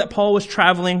heard that Paul was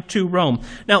traveling to Rome.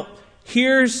 Now,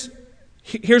 here's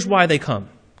why they come.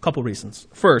 A couple reasons.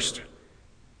 First,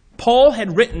 Paul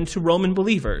had written to Roman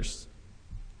believers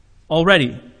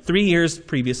already 3 years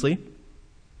previously.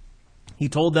 He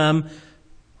told them,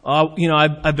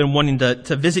 I've been wanting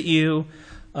to visit you.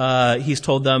 He's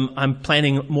told them, I'm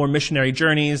planning more missionary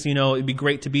journeys. It'd be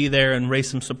great to be there and raise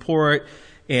some support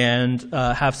and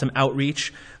have some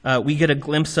outreach. We get a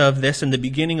glimpse of this in the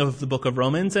beginning of the book of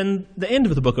Romans and the end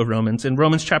of the book of Romans. In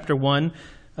Romans chapter 1,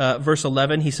 verse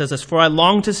 11, he says this, "For I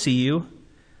long to see you,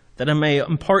 that I may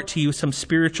impart to you some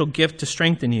spiritual gift to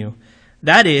strengthen you.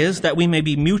 That is, that we may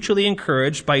be mutually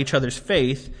encouraged by each other's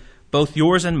faith, both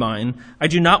yours and mine. I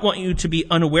do not want you to be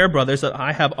unaware, brothers, that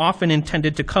I have often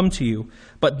intended to come to you,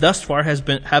 but thus far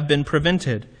have been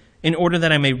prevented, in order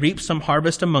that I may reap some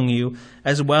harvest among you,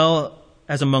 as well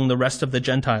as among the rest of the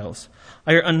Gentiles.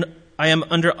 I am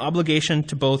under obligation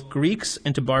to both Greeks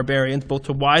and to barbarians, both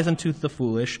to wise and to the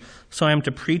foolish, so I am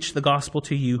to preach the gospel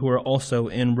to you who are also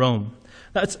in Rome."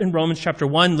 That's in Romans chapter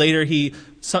 1. Later he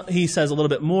says a little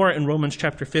bit more in Romans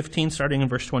chapter 15, starting in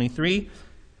verse 23.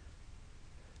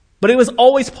 But it was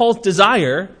always Paul's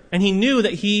desire, and he knew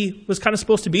that he was kind of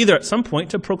supposed to be there at some point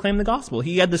to proclaim the gospel.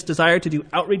 He had this desire to do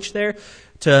outreach there,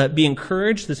 to be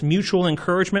encouraged, this mutual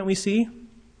encouragement we see.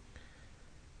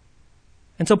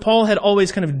 And so Paul had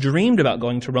always kind of dreamed about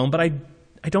going to Rome, but I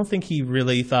don't think he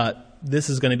really thought this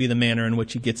is going to be the manner in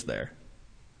which he gets there.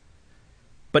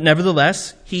 But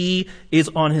nevertheless, he is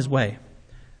on his way.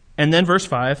 And then verse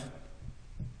 5,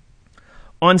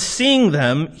 on seeing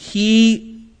them,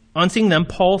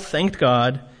 Paul thanked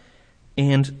God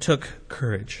and took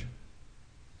courage.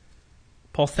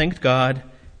 Paul thanked God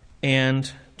and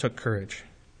took courage.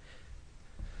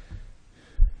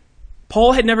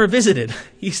 Paul had never visited.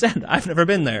 He said, I've never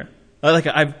been there.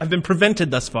 I've been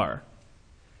prevented thus far.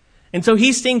 And so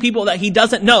he's seeing people that he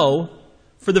doesn't know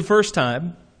for the first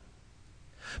time.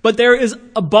 But there is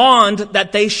a bond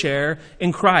that they share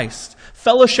in Christ.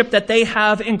 Fellowship that they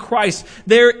have in Christ.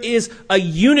 There is a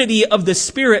unity of the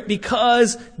Spirit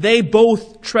because they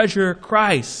both treasure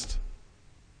Christ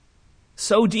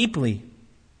so deeply.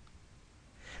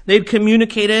 They'd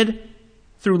communicated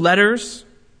through letters,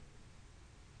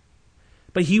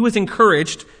 but he was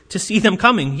encouraged to see them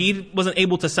coming. He wasn't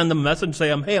able to send them a message and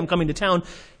say, hey, I'm coming to town.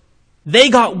 They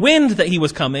got wind that he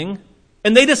was coming,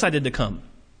 and they decided to come.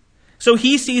 So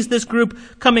he sees this group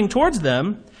coming towards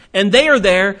them, and they are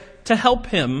there to help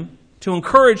him, to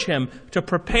encourage him, to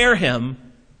prepare him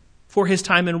for his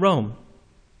time in Rome.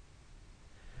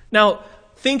 Now,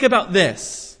 think about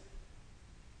this.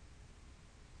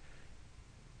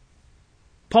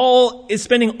 Paul is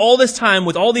spending all this time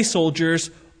with all these soldiers,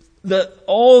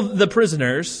 all the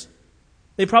prisoners.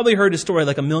 They probably heard his story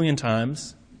like 1,000,000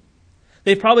 times.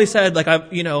 They've probably said,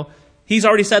 he's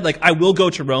already said, I will go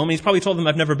to Rome. He's probably told them,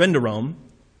 I've never been to Rome.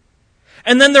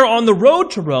 And then they're on the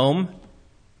road to Rome,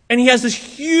 and he has this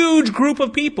huge group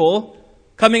of people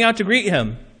coming out to greet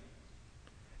him.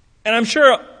 And I'm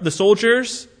sure the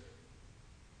soldiers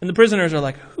and the prisoners are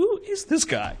like, who is this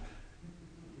guy?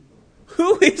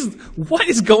 What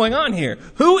is going on here?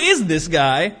 Who is this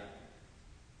guy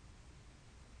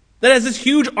that has this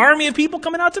huge army of people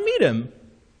coming out to meet him?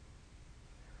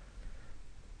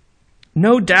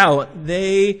 No doubt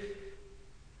they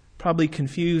probably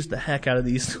confused the heck out of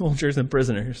these soldiers and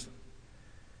prisoners.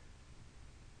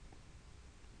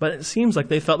 But it seems like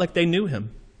they felt like they knew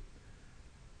him.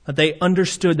 That they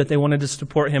understood that they wanted to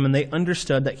support him, and they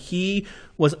understood that he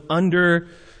was under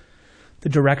the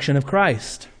direction of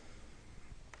Christ.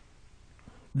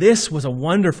 This was a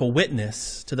wonderful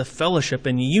witness to the fellowship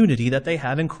and unity that they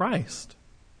have in Christ.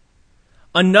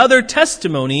 Another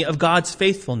testimony of God's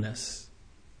faithfulness.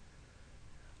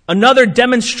 Another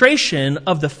demonstration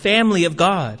of the family of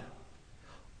God.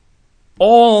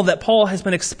 All that Paul has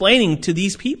been explaining to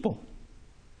these people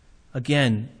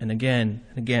again and again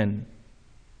and again.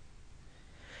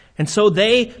 And so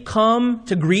they come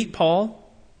to greet Paul,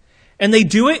 and they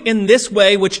do it in this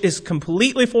way, which is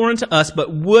completely foreign to us, but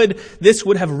this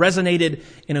would have resonated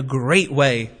in a great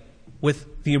way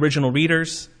with the original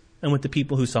readers and with the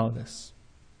people who saw this.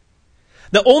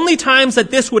 The only times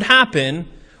that this would happen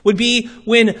would be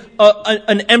when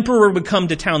an emperor would come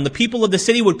to town. The people of the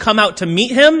city would come out to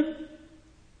meet him,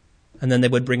 and then they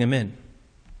would bring him in.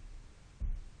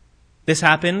 This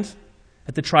happened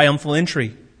at the triumphal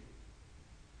entry.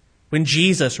 When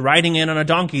Jesus, riding in on a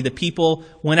donkey, the people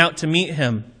went out to meet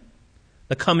him,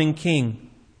 the coming king.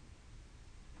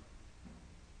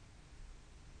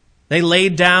 They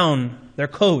laid down their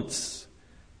coats,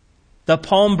 the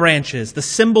palm branches, the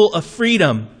symbol of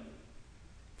freedom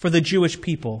for the Jewish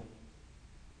people.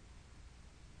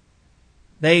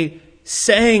 They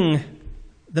sang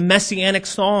the messianic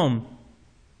psalm,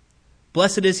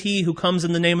 "Blessed is he who comes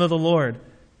in the name of the Lord."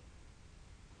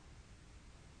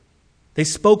 They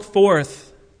spoke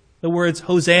forth the words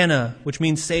Hosanna, which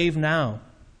means save now.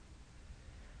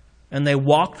 And they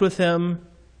walked with him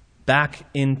back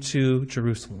into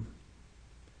Jerusalem,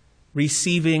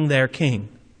 receiving their king.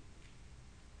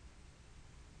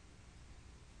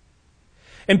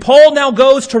 And Paul now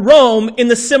goes to Rome in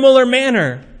the similar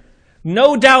manner,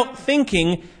 no doubt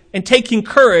thinking and taking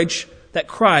courage that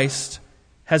Christ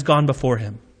has gone before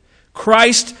him.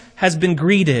 Christ has been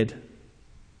greeted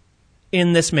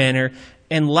in this manner,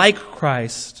 and like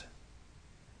Christ,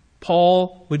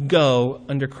 Paul would go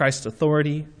under Christ's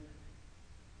authority,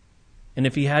 and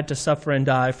if he had to suffer and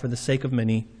die for the sake of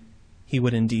many, he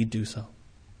would indeed do so.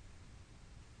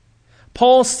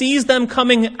 Paul sees them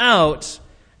coming out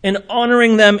and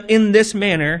honoring them in this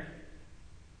manner.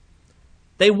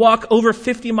 They walk over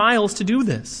 50 miles to do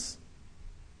this.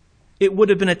 It would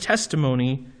have been a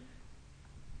testimony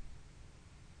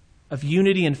of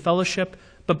unity and fellowship.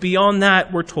 But beyond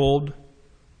that, we're told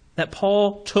that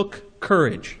Paul took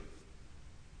courage.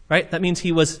 Right? That means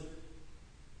he was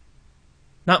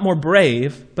not more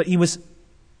brave, but he was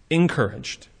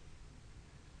encouraged.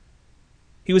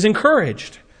 He was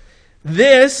encouraged.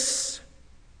 This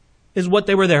is what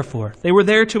they were there for. They were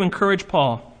there to encourage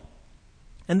Paul.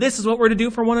 And this is what we're to do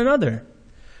for one another.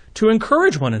 To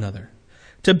encourage one another.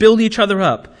 To build each other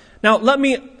up. Now, let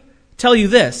me tell you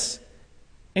this.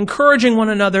 Encouraging one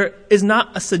another is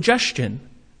not a suggestion.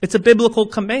 It's a biblical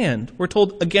command. We're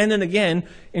told again and again,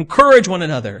 encourage one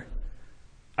another.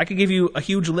 I could give you a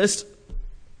huge list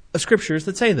of scriptures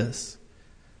that say this.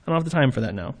 I don't have the time for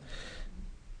that now.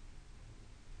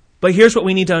 But here's what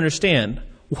we need to understand.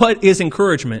 What is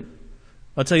encouragement?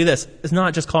 I'll tell you this. It's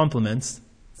not just compliments.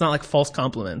 It's not like false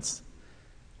compliments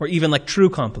or even like true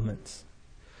compliments.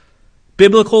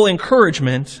 Biblical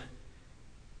encouragement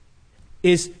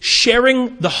is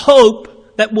sharing the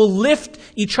hope that will lift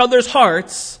each other's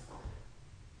hearts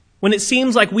when it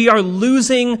seems like we are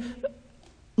losing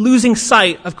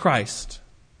sight of Christ.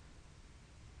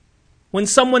 When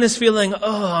someone is feeling,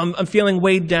 I'm feeling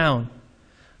weighed down.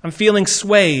 I'm feeling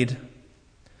swayed.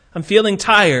 I'm feeling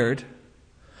tired.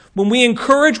 When we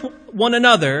encourage one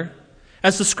another,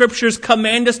 as the scriptures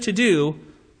command us to do,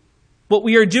 what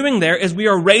we are doing there is we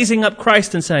are raising up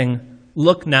Christ and saying,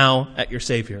 look now at your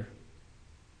Savior.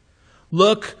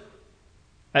 Look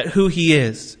at who he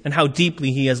is and how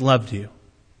deeply he has loved you.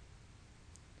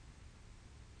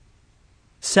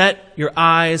 Set your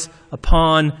eyes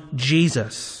upon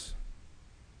Jesus.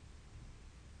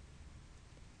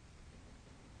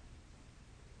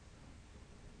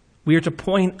 We are to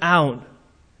point out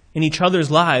in each other's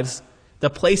lives the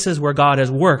places where God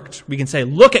has worked. We can say,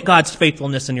 look at God's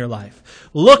faithfulness in your life.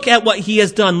 Look at what he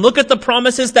has done. Look at the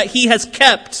promises that he has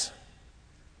kept.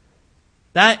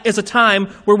 That is a time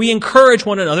where we encourage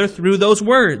one another through those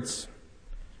words.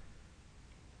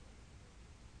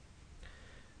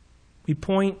 We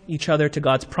point each other to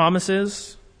God's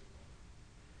promises.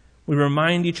 We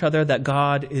remind each other that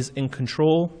God is in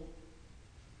control.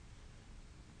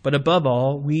 But above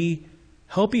all, we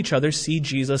help each other see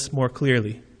Jesus more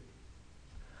clearly.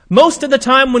 Most of the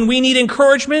time when we need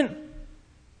encouragement,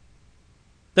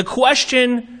 the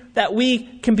question that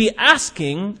we can be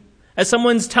asking as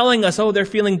someone's telling us, they're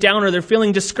feeling down or they're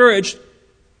feeling discouraged,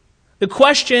 the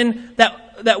question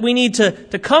that we need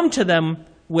to come to them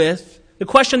with, the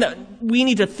question that we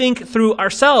need to think through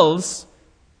ourselves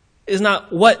is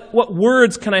not what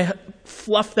words can I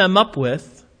fluff them up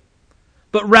with,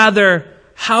 but rather,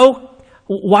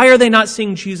 why are they not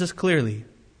seeing Jesus clearly?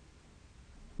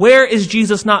 Where is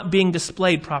Jesus not being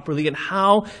displayed properly, and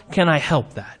how can I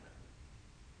help that?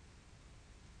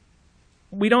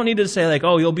 We don't need to say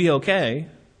you'll be okay.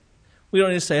 We don't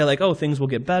need to say things will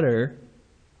get better.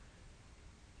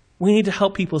 We need to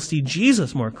help people see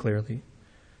Jesus more clearly.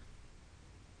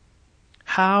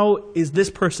 How is this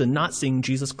person not seeing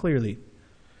Jesus clearly?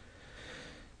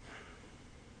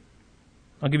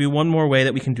 I'll give you one more way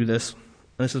that we can do this.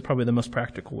 And this is probably the most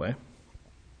practical way.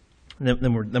 And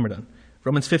then we're done.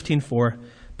 Romans 15:4,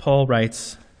 Paul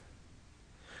writes,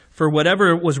 "For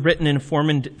whatever was written in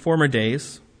former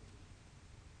days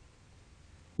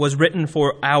was written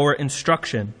for our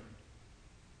instruction,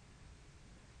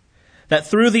 that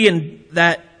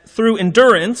through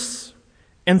endurance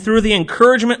and through the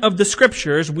encouragement of the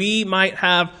Scriptures, we might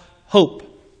have hope.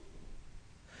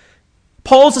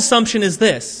 Paul's assumption is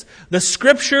this: the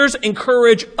Scriptures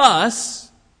encourage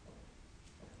us.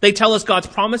 They tell us God's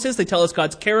promises. They tell us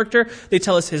God's character. They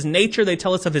tell us His nature. They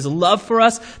tell us of His love for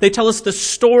us. They tell us the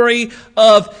story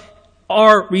of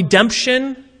our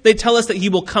redemption. They tell us that He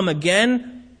will come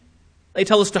again. They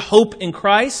tell us to hope in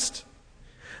Christ.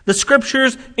 The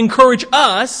Scriptures encourage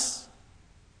us,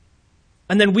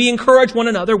 and then we encourage one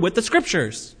another with the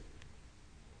Scriptures.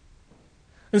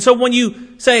 And so when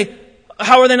you say,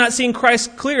 how are they not seeing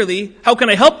Christ clearly? How can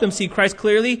I help them see Christ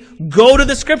clearly? Go to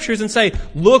the Scriptures and say,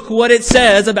 look what it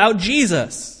says about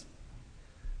Jesus.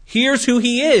 Here's who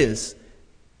He is.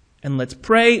 And let's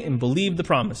pray and believe the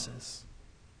promises.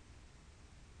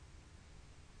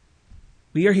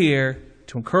 We are here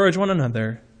to encourage one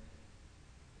another,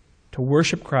 to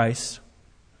worship Christ,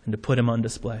 and to put Him on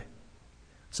display,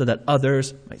 so that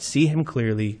others might see Him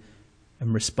clearly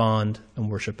and respond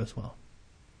and worship as well.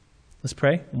 Let's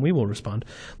pray, and we will respond.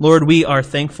 Lord, we are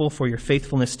thankful for Your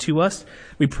faithfulness to us.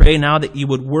 We pray now that You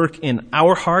would work in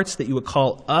our hearts, that You would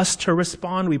call us to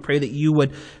respond. We pray that You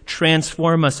would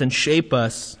transform us and shape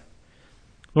us.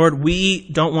 Lord, we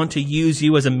don't want to use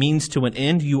You as a means to an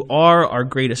end. You are our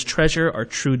greatest treasure, our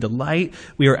true delight.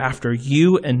 We are after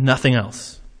You and nothing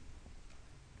else.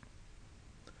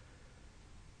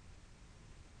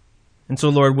 And so,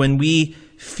 Lord, when we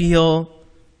feel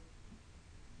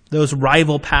those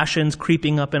rival passions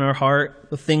creeping up in our heart,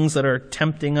 the things that are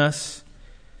tempting us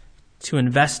to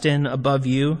invest in above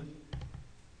You,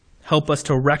 help us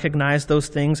to recognize those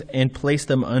things and place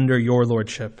them under Your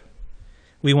lordship.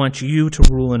 We want You to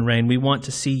rule and reign. We want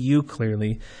to see You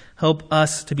clearly. Help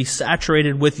us to be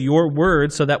saturated with Your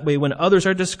word, so that way when others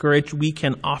are discouraged, we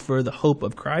can offer the hope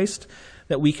of Christ,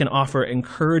 that we can offer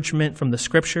encouragement from the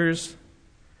Scriptures.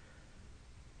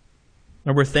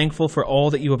 And we're thankful for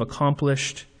all that You have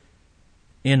accomplished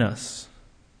in us.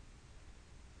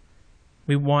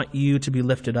 We want You to be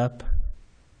lifted up.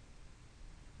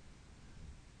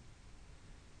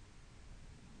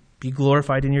 Be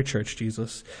glorified in Your church,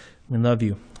 Jesus. We love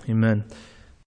You. Amen.